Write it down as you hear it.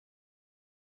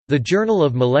The Journal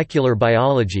of Molecular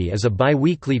Biology is a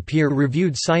bi-weekly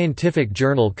peer-reviewed scientific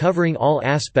journal covering all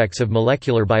aspects of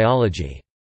molecular biology.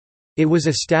 It was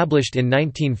established in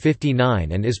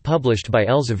 1959 and is published by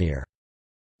Elsevier.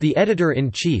 The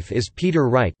editor-in-chief is Peter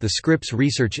Wright, the Scripps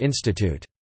Research Institute.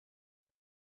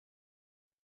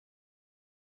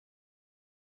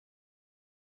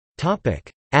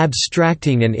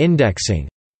 Abstracting and indexing.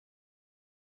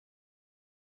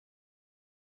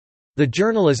 The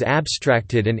journal is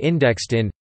abstracted and indexed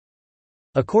in.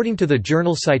 According to the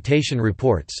Journal Citation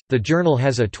Reports, the journal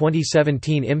has a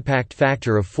 2017 impact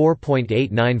factor of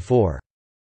 4.894.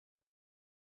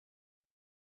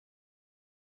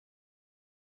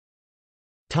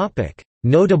 Topic: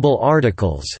 Notable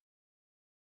articles.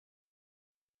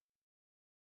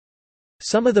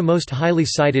 Some of the most highly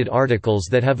cited articles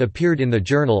that have appeared in the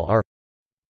journal are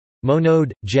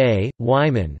Monod, J.,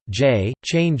 Wyman, J.,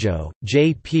 Changeo,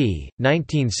 J.P.,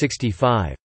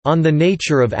 1965. On the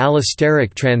Nature of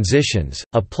Allosteric Transitions,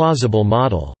 A Plausible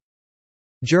Model.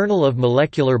 Journal of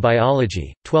Molecular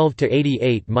Biology,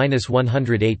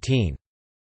 12-88-118.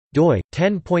 doi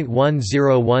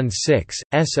 10.1016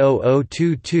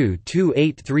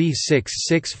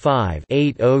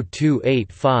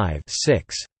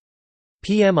 S0022283665-80285-6.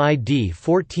 PMID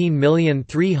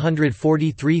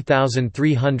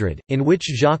 14343300, in which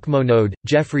Jacques Monod,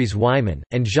 Jeffries Wyman,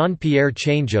 and Jean-Pierre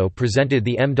Changeo presented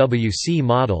the MWC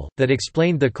model, that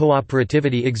explained the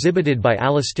cooperativity exhibited by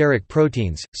allosteric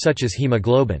proteins, such as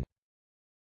hemoglobin.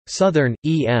 Southern,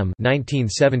 E.M.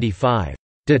 1975.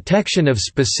 Detection of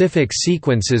specific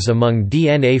sequences among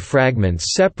DNA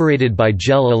fragments separated by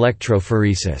gel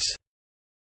electrophoresis.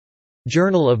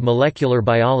 Journal of Molecular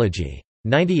Biology.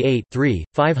 98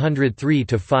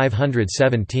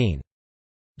 503–517.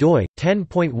 doi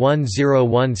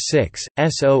 10.1016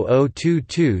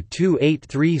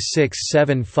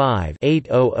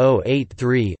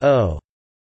 S0022283675-80083-0.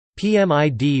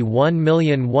 PMID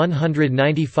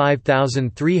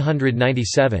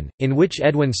 1195397, in which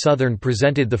Edwin Southern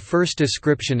presented the first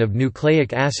description of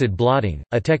nucleic acid blotting,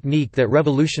 a technique that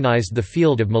revolutionized the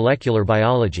field of molecular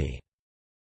biology.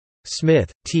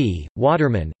 Smith, T.,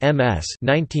 Waterman, M.S.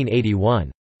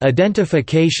 1981.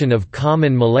 Identification of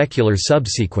Common Molecular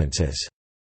Subsequences.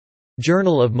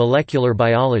 Journal of Molecular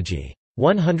Biology.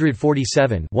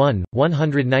 147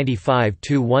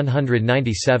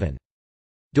 195–197.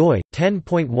 doi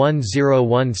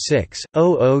 10.1016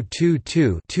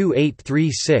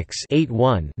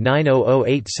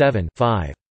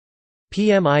 0022-2836-81-90087-5.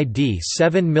 PMID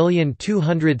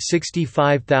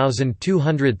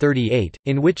 7265238,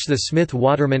 in which the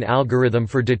Smith-Waterman algorithm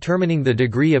for determining the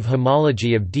degree of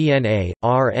homology of DNA,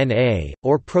 RNA,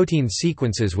 or protein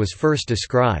sequences was first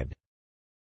described.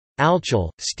 Alchel,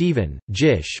 Stephen,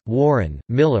 Gish, Warren,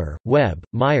 Miller, Webb,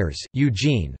 Myers,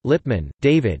 Eugene, Lipman,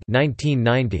 David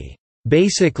 1990.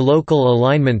 Basic Local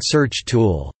Alignment Search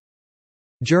Tool.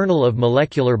 Journal of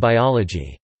Molecular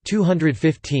Biology.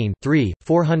 215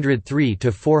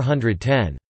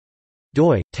 403–410.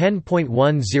 doi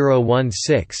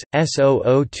 10.1016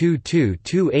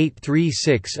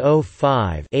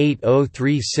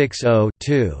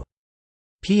 S0022283605-80360-2.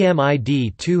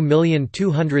 PMID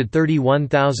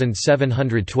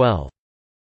 2231712.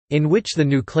 In which the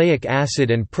nucleic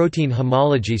acid and protein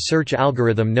homology search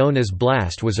algorithm known as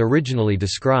BLAST was originally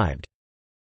described.